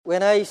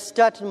When I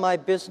started my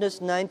business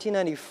in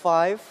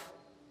 1995,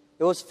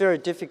 it was very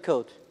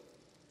difficult.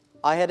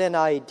 I had an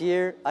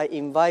idea. I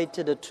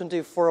invited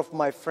 24 of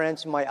my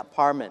friends in my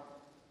apartment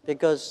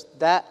because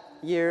that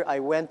year I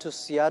went to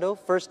Seattle,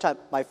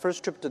 my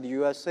first trip to the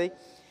USA.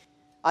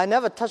 I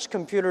never touched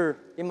computer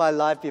in my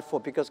life before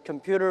because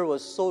computer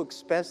was so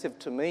expensive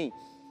to me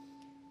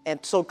and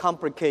so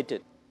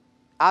complicated.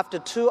 After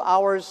 2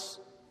 hours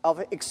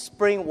of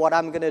explaining what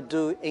I'm going to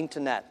do,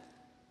 internet,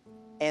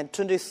 and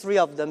 23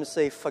 of them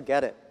say,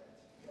 forget it.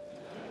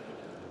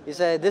 He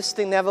said, this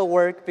thing never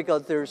worked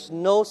because there's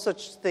no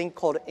such thing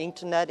called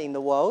internet in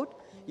the world.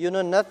 You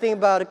know nothing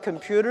about a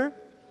computer,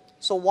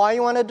 so why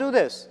you want to do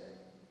this?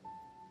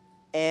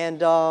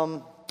 And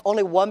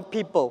only one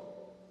people,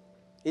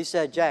 he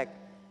said, Jack,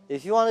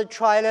 if you want to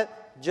try it,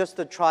 just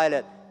to try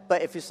it.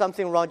 But if there's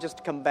something wrong,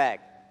 just come back.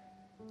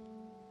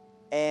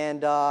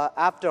 And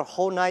after a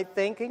whole night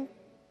thinking,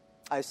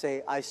 I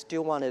say, I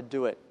still want to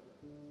do it.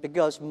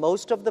 Because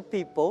most of the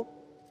people,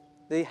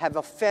 they have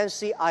a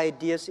fancy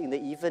ideas in the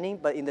evening,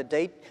 but in the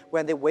day,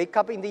 when they wake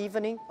up in the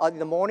evening or in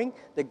the morning,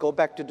 they go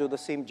back to do the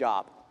same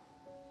job.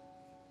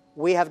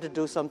 We have to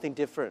do something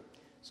different.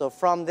 So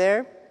from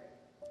there,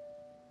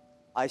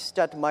 I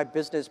started my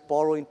business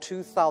borrowing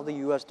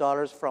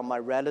 $2,000 from my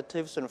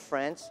relatives and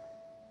friends.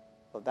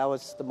 So that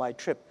was my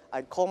trip.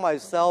 I call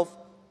myself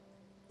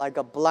like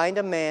a blind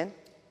man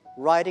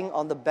riding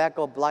on the back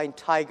of blind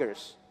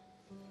tigers.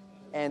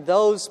 And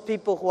those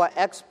people who are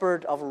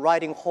expert of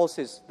riding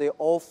horses, they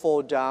all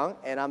fall down,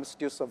 and I'm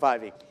still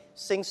surviving.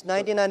 Since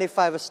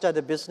 1995, I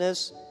started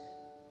business.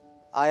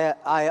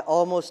 I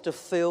almost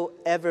failed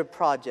every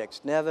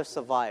project, never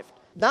survived.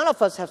 None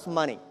of us have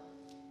money.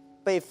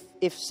 But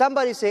if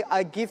somebody say,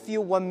 I give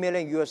you $1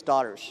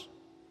 million,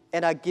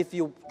 and I give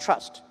you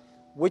trust,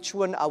 which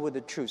one I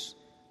would choose?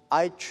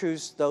 I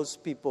choose those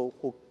people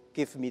who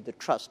give me the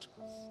trust.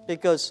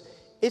 Because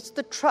it's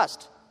the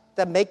trust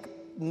that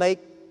make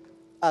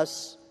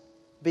us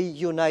be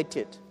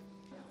united.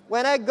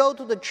 When I go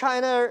to the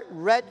China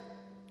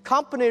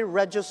company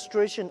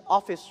registration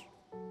office,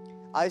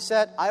 I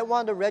said, I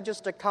want to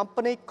register a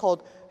company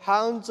called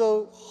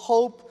Hangzhou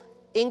Hope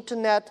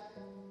Internet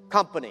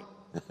Company.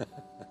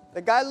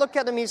 The guy looked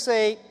at me and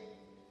say,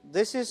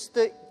 this is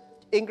the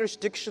English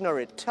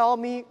dictionary. Tell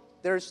me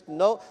there's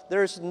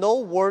no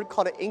word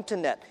called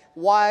internet.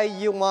 Why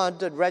you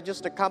want to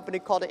register a company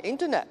called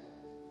internet?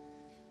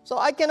 So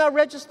I cannot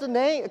register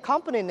a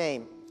company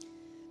name.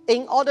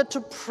 In order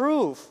to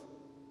prove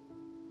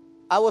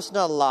I was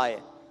not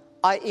lying,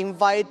 I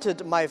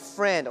invited my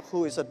friend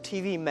who is a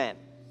TV man.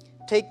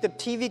 Take the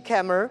TV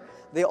camera,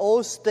 they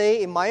all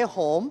stay in my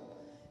home,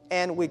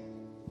 and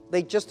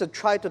they just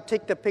try to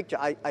take the picture.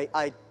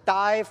 I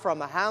dive from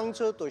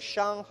Hangzhou to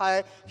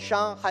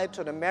Shanghai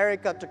to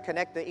America to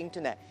connect the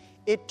internet.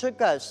 It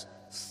took us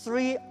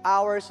 3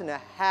 hours and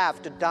a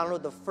half to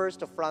download the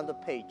first front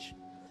page.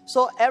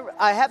 So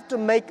I have to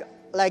make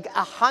like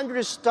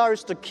 100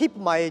 stars to keep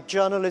my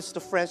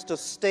journalist friends to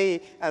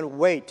stay and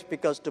wait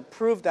because to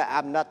prove that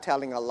I'm not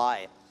telling a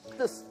lie.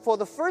 For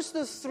the first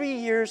 3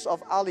 years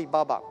of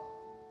Alibaba,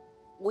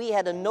 we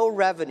had no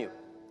revenue,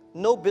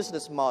 no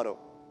business model.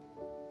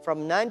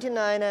 From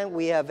 1999,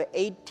 we have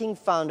 18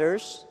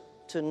 founders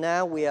to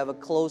now we have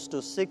close to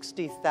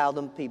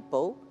 60,000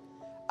 people.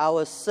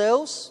 Our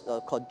sales,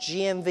 called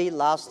GMV,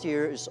 last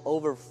year is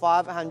over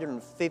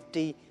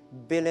 $550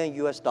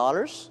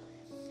 billion.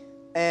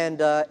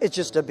 And it's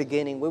just the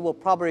beginning. We will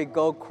probably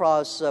go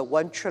across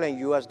 $1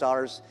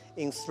 trillion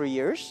in 3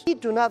 years. We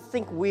do not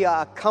think we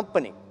are a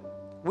company.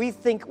 We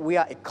think we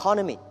are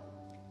economy.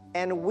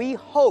 And we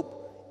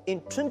hope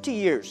in 20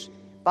 years,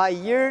 by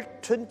year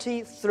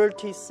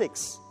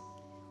 2036,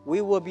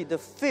 we will be the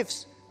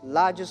 5th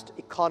largest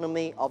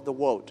economy of the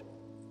world.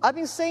 I've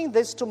been saying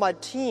this to my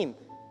team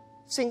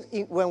since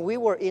when we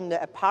were in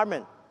the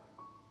apartment.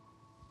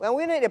 When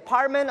we were in the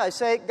apartment, I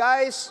say,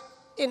 guys,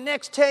 in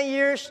next 10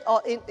 years,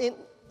 or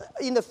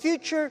in the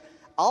future,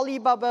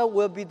 Alibaba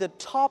will be the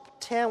top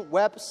 10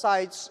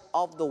 websites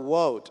of the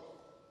world.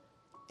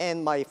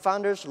 And my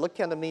founders look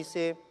at me and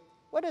say,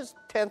 what does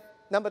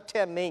number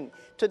 10 mean?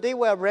 Today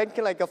we are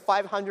ranking like a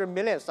 500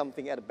 million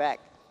something at the back.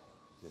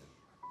 Yeah.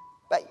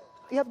 But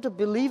you have to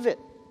believe it.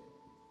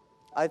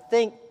 I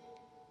think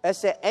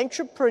as an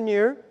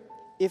entrepreneur,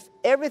 if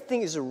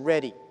everything is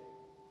ready,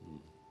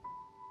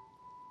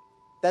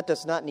 that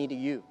does not need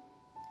you.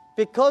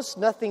 Because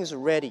nothing is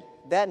ready,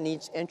 that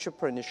needs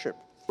entrepreneurship.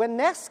 When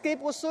Netscape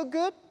was so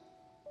good,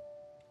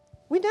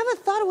 we never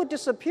thought it would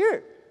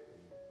disappear.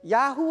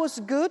 Yahoo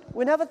was good,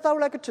 we never thought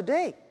like it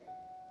today.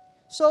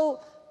 So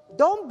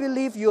don't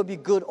believe you'll be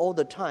good all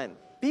the time.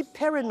 Be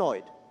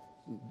paranoid.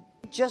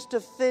 Just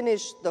to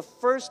finish the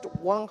first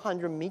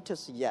 100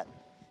 meters yet.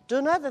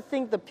 Do not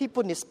think the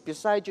people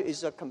beside you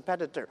is a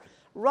competitor.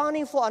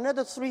 Running for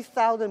another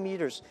 3,000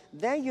 meters,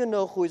 then you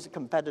know who is a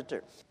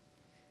competitor.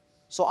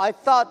 So I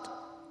thought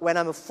when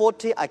I'm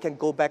 40, I can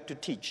go back to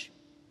teach.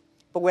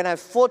 But when I'm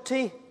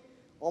 40,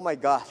 oh my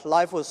God,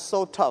 life was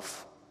so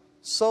tough,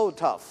 so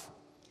tough.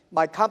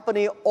 My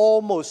company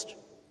almost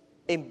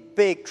in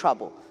big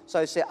trouble. So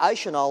I say, I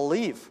should not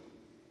leave.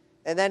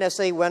 And then I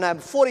say, when I'm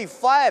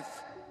 45,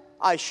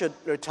 I should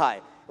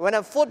retire. When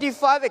I'm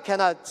 45, I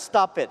cannot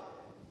stop it.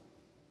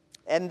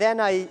 And then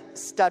I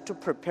start to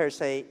prepare,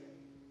 say,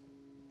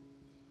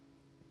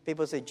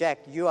 people say,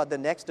 Jack, you are the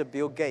next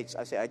Bill Gates.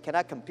 I say, I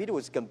cannot compete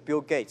with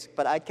Bill Gates,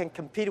 but I can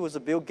compete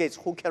with Bill Gates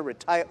who can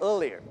retire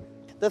earlier.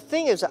 The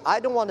thing is, I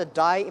don't want to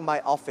die in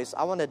my office.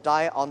 I want to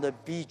die on the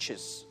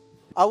beaches.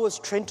 I was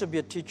trained to be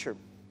a teacher,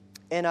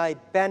 and I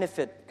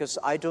benefit because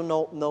I don't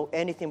know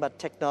anything about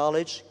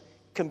technology,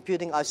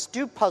 computing. I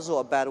still puzzle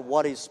about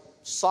what is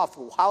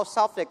software, how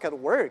software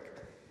can work.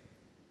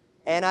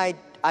 And I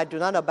do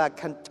not know about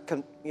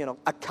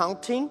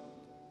accounting,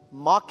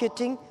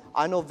 marketing.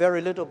 I know very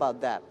little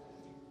about that.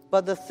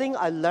 But the thing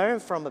I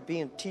learned from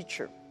being a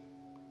teacher,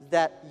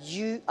 that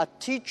a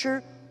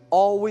teacher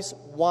always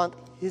wants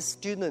his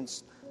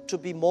students to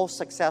be more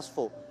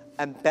successful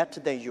and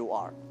better than you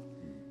are.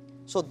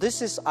 So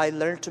this is, I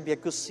learned to be a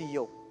good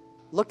CEO.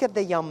 Look at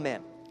the young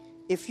man.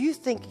 If you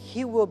think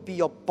he will be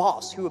your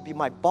boss, he will be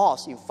my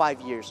boss in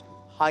 5 years,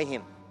 hire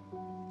him.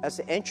 As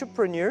an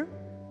entrepreneur,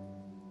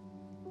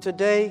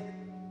 today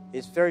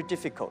is very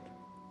difficult.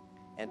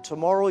 And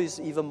tomorrow is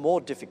even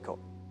more difficult.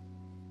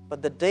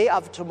 But the day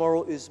after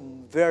tomorrow is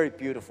very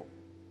beautiful.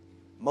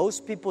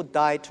 Most people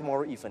die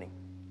tomorrow evening.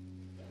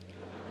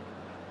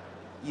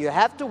 You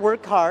have to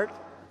work hard.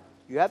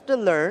 You have to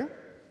learn.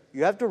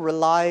 You have to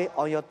rely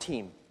on your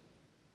team.